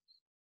brightly.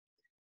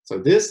 So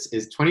this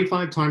is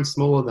 25 times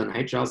smaller than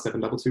HR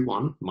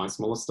 7221, my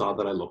smallest star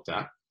that I looked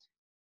at.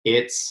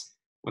 It's,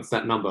 what's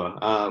that number?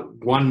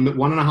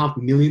 1.5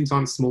 million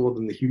times smaller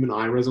than the human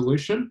eye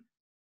resolution.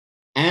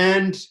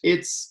 And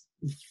it's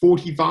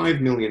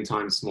 45 million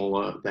times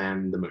smaller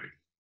than the moon.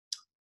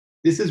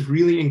 This is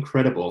really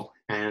incredible.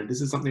 And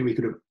this is something we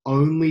could have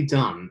only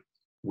done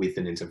with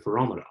an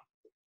interferometer,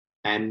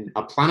 and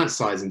a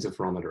planet-sized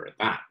interferometer at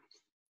that.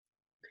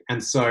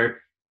 And so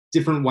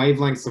different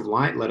wavelengths of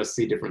light let us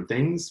see different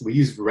things. We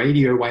use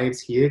radio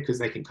waves here because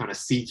they can kind of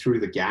see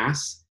through the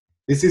gas.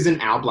 This isn't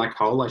our black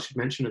hole, I should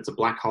mention. It's a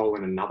black hole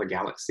in another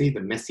galaxy,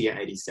 the Messier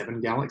 87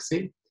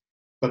 galaxy.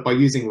 But by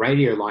using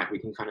radio light, we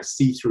can kind of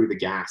see through the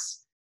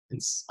gas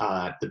and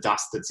the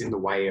dust that's in the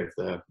way of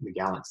the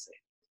galaxy.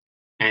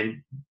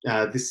 And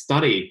this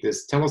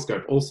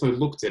telescope also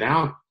looked at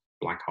our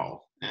black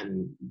hole,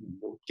 and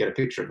we'll get a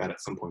picture of that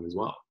at some point as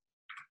well.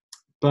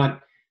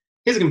 But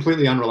here's a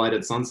completely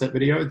unrelated sunset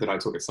video that I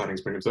took at Siding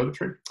Spring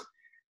Observatory.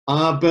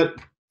 But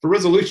for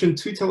resolution,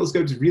 2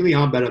 telescopes really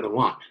are better than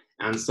 1.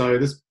 And so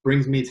this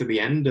brings me to the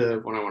end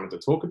of what I wanted to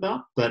talk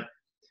about. But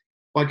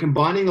by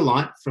combining the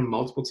light from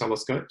multiple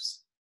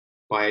telescopes,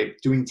 by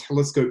doing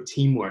telescope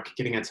teamwork,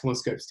 getting our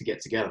telescopes to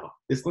get together,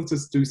 this lets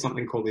us do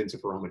something called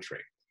interferometry,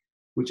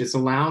 which just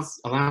allows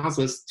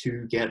us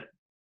to get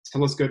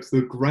telescopes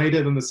that are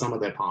greater than the sum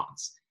of their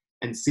parts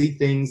and see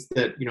things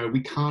that, you know, we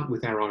can't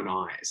with our own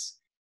eyes,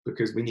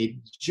 because we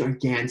need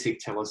gigantic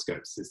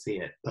telescopes to see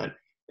it. But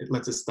it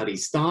lets us study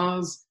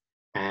stars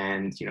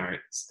and, you know,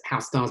 how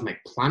stars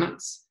make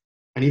planets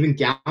and even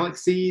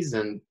galaxies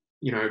and,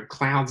 you know,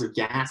 clouds of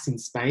gas in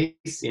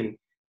space in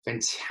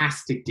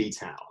fantastic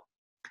detail.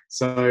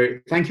 So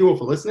thank you all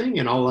for listening,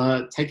 and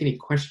I'll take any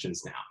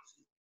questions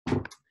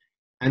now.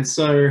 And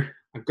so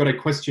I've got a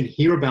question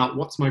here about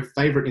what's my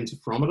favorite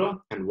interferometer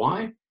and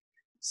why.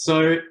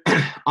 So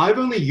I've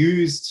only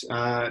used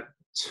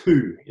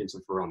 2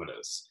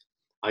 interferometers.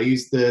 I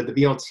used the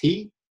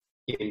VLT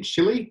in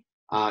Chile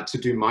to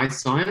do my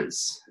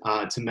science,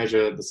 to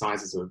measure the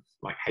sizes of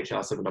like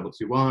HR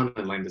 7221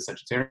 and Lambda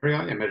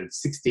Sagittarii. I measured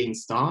 16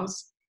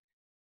 stars.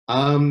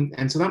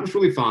 And so that was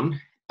really fun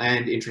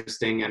and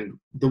interesting. And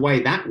the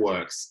way that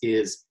works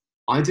is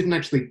I didn't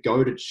actually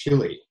go to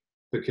Chile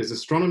because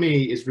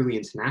astronomy is really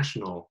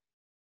international.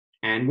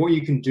 And what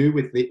you can do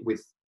with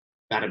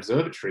that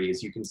observatory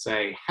is you can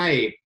say,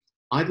 hey,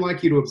 I'd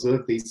like you to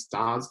observe these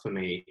stars for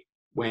me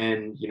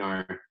when, you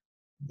know,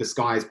 the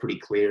sky is pretty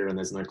clear and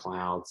there's no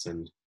clouds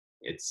and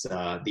it's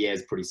the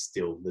air's pretty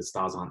still. The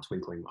stars aren't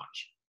twinkling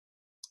much.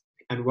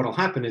 And what'll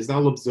happen is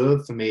they'll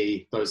observe for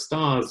me those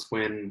stars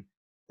when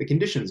the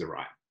conditions are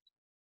right.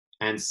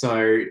 And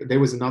so there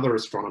was another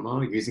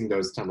astronomer using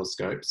those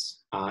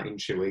telescopes in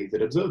Chile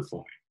that observed for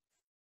me.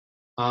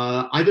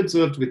 I've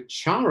observed with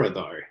Chara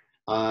though,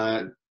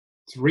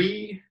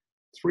 three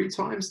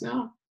times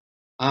now,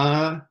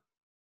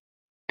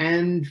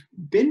 and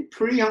been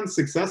pretty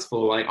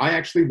unsuccessful. Like I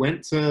actually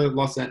went to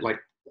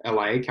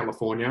LA,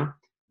 California,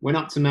 went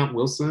up to Mount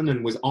Wilson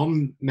and was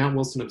on Mount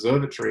Wilson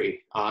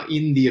Observatory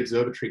in the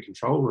observatory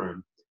control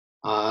room,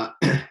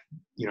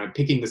 you know,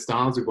 picking the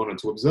stars we wanted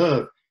to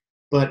observe.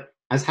 But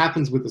as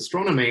happens with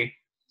astronomy,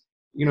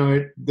 you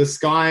know, the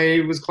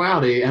sky was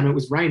cloudy and it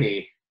was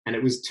rainy and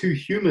it was too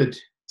humid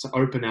to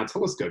open our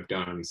telescope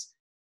domes.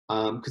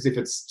 Because if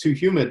it's too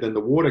humid, then the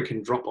water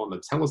can drop on the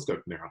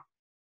telescope mirror.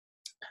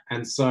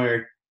 And so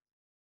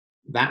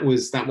that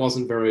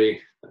wasn't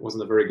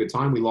a very good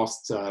time. We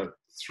lost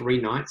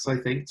 3 nights, I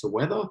think, to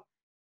weather.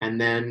 And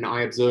then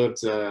I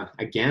observed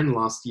again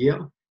last year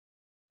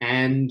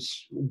and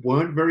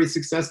weren't very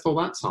successful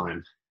that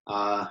time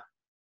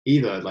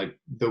either. Like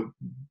the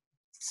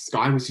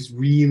sky was just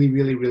really,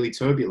 really, really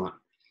turbulent.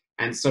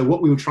 And so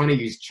what we were trying to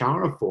use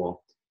Chara for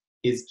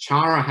is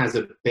Chara has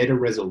a better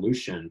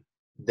resolution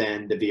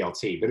than the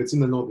VLT, but it's in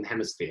the Northern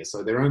Hemisphere.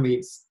 So there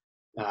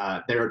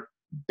are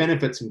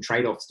benefits and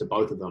trade-offs to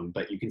both of them,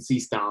 but you can see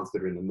stars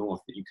that are in the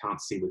north that you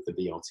can't see with the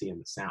VLT in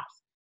the south.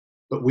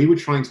 But we were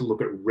trying to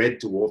look at red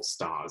dwarf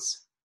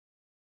stars,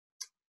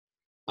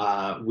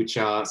 which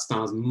are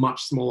stars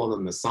much smaller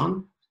than the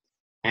sun.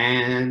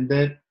 And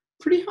they're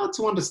pretty hard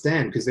to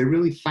understand because they're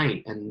really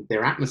faint and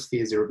their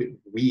atmospheres are a bit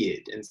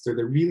weird. And so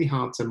they're really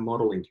hard to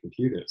model in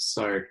computers.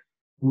 So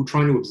we were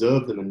trying to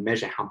observe them and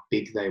measure how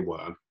big they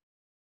were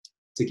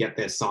to get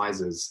their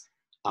sizes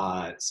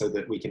so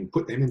that we can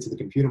put them into the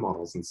computer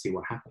models and see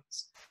what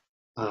happens.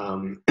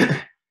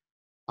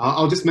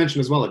 I'll just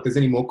mention as well, if there's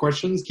any more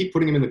questions, keep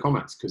putting them in the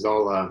comments because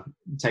I'll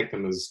take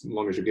them as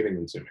long as you're giving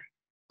them to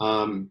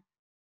me.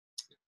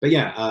 But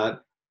yeah,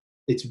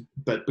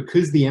 but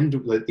because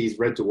these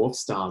red dwarf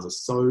stars are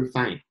so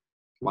faint,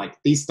 like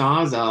these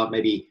stars are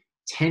maybe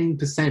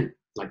 10%,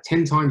 like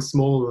 10 times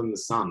smaller than the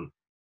sun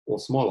or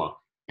smaller.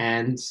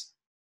 And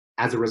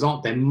as a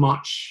result, they're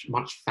much,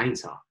 much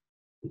fainter.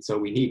 And so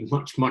we need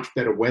much, much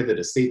better weather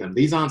to see them.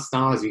 These aren't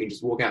stars you can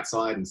just walk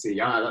outside and see,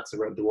 that's a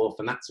red dwarf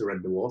and that's a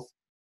red dwarf,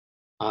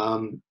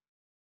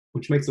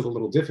 which makes it a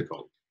little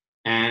difficult.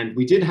 And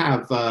we did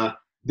have,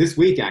 this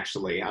week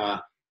actually,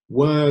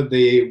 were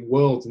the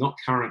world not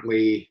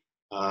currently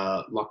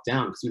locked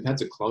down, because we've had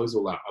to close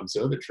all our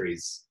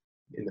observatories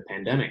in the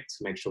pandemic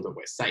to make sure that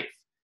we're safe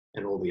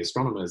and all the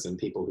astronomers and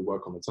people who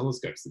work on the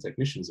telescopes, the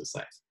technicians, are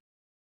safe.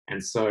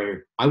 And so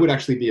I would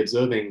actually be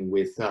observing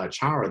with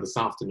Chara this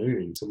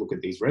afternoon to look at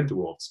these red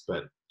dwarfs,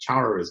 but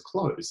Chara is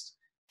closed.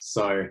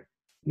 So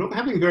not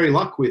having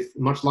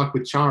much luck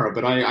with Chara,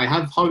 but I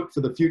have hope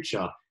for the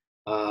future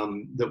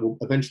that we'll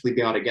eventually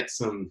be able to get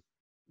some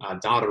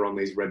data on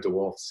these red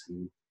dwarfs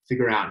and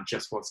figure out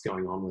just what's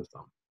going on with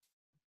them.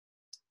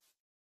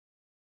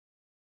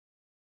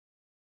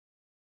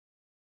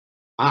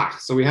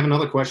 So we have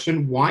another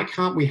question. Why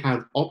can't we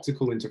have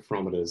optical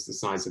interferometers the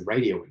size of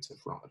radio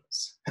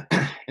interferometers?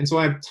 And so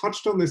I've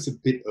touched on this a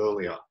bit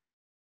earlier,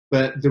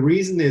 but the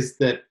reason is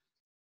that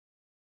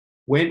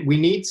when we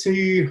need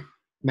to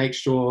make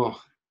sure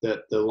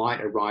that the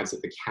light arrives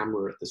at the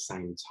camera at the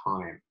same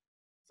time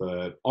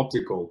for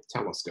optical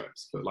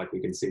telescopes, like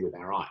we can see with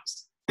our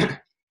eyes.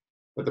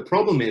 But the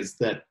problem is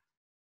that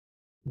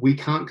we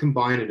can't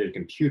combine it in a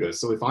computer.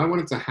 So if I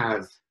wanted to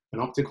have an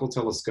optical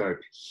telescope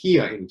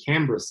here in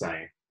Canberra,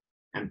 say,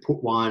 and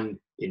put one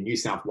in New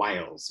South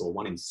Wales or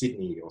one in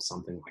Sydney or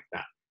something like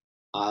that,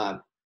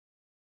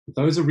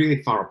 those are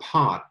really far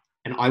apart.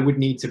 And I would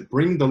need to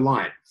bring the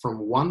light from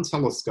one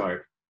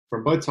telescope,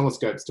 from both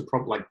telescopes, to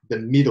probably like the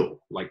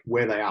middle, like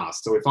where they are.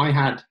 So if I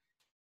had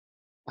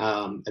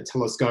a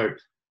telescope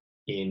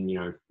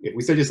in, if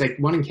we said just like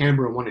one in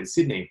Canberra and one in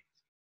Sydney,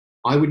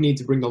 I would need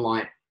to bring the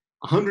light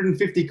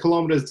 150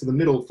 kilometers to the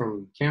middle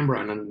from Canberra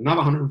and another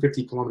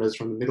 150 kilometers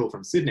from the middle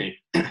from Sydney,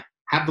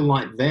 have the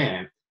light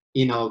there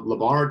in a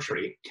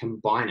laboratory,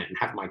 combine it and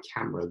have my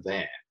camera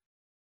there.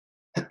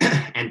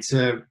 And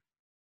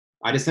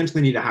I'd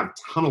essentially need to have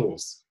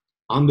tunnels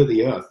under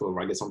the earth,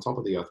 or I guess on top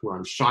of the earth, where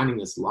I'm shining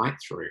this light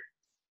through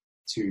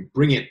to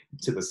bring it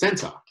to the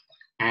center.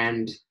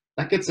 And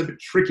that gets a bit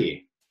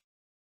tricky.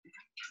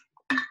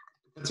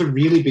 That's a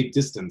really big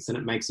distance, and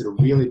it makes it a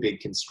really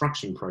big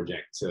construction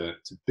project to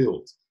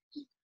build.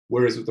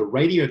 Whereas with the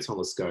radio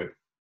telescope,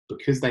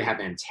 because they have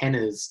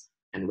antennas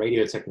and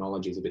radio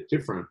technology is a bit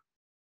different,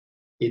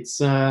 it's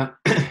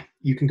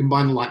you can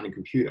combine the light in a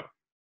computer.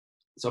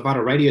 So if I had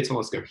a radio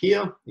telescope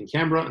here in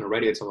Canberra and a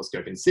radio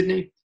telescope in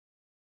Sydney,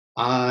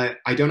 I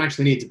don't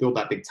actually need to build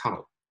that big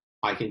tunnel.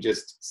 I can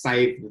just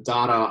save the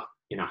data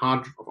on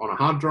a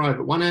hard drive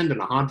at one end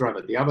and a hard drive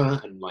at the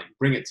other, and like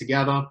bring it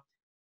together,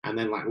 and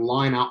then like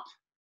line up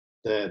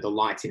the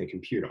light in a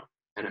computer,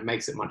 and it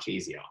makes it much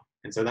easier.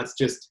 And so that's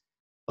just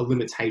a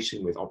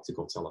limitation with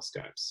optical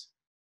telescopes.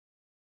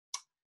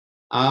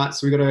 So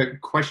we got a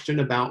question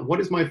about what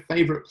is my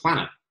favorite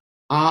planet?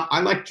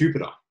 I like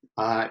Jupiter.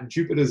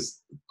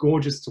 Jupiter's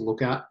gorgeous to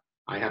look at.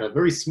 I had a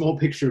very small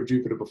picture of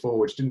Jupiter before,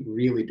 which didn't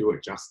really do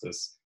it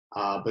justice.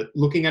 But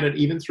looking at it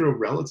even through a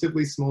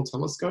relatively small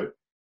telescope,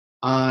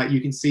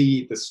 you can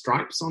see the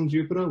stripes on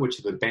Jupiter, which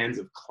are the bands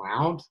of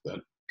cloud that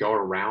go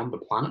around the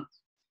planet.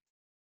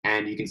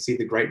 And you can see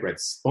the Great Red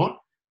Spot,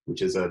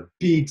 which is a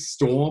big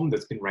storm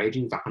that's been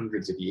raging for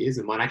hundreds of years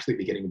and might actually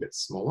be getting a bit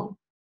smaller.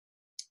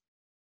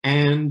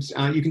 And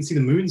you can see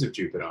the moons of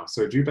Jupiter.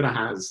 So Jupiter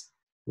has,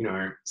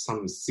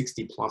 some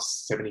 60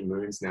 plus 70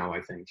 moons now,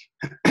 I think.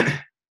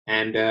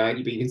 And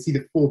you can see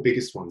the four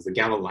biggest ones, the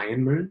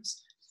Galilean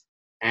moons.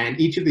 And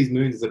each of these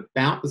moons is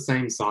about the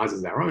same size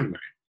as our own moon.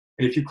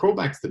 And if you crawl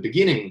back to the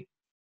beginning,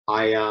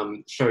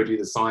 I showed you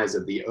the size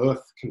of the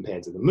Earth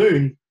compared to the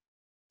moon.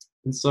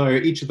 And so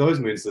each of those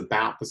moons is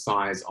about the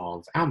size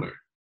of our moon,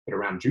 but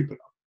around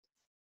Jupiter.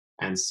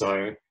 And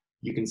so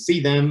you can see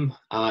them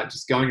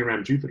just going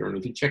around Jupiter. And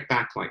if you check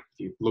back, like if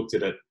you looked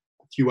at it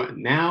a few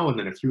now and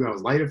then a few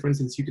hours later, for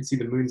instance, you could see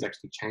the moons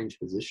actually change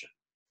position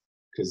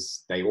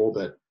because they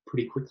orbit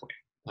pretty quickly.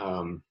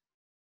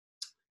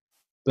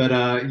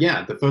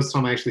 Yeah, the first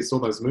time I actually saw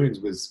those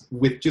moons was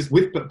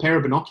with a pair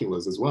of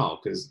binoculars as well,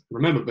 because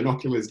remember,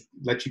 binoculars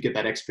let you get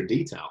that extra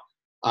detail.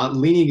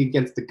 Leaning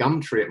against the gum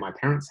tree at my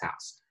parents'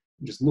 house,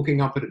 just looking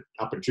up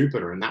at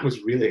Jupiter, and that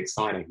was really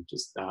exciting,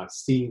 just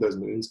seeing those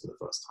moons for the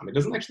first time. It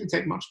doesn't actually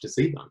take much to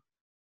see them.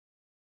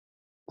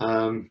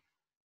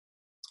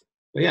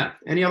 But yeah,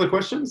 any other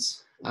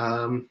questions?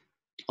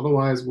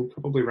 Otherwise, we'll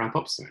probably wrap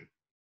up soon.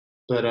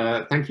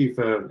 But thank you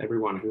for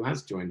everyone who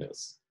has joined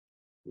us.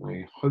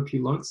 I hope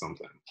you learned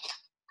something.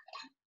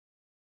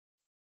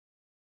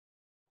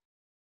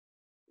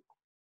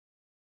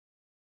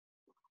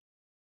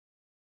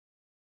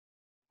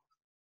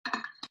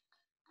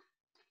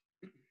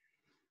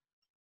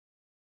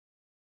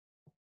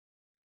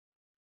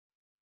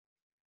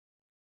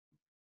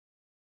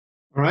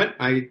 All right,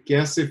 I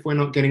guess if we're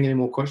not getting any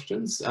more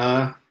questions,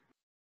 that'll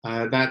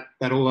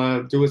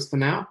do us for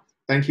now.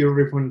 Thank you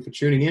everyone for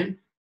tuning in.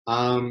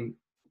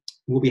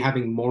 We'll be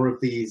having more of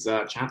these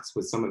chats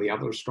with some of the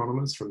other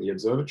astronomers from the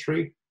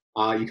observatory.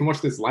 You can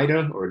watch this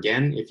later or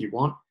again if you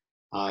want,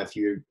 if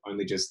you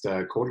only just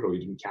caught it or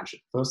you didn't catch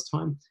it the first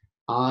time.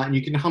 And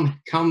you can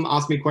come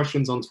ask me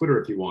questions on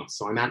Twitter if you want.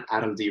 So I'm at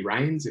Adam D.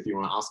 Rains. If you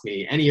want to ask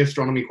me any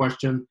astronomy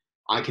question,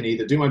 I can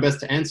either do my best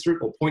to answer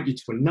it or point you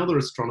to another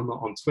astronomer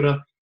on Twitter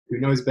who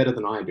knows better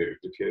than I do,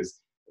 because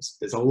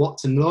there's a lot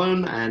to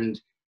learn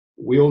and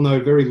we all know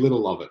very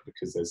little of it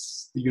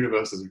because the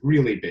universe is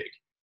really big.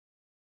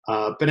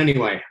 But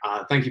anyway,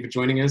 thank you for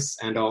joining us,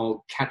 and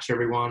I'll catch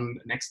everyone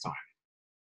next time.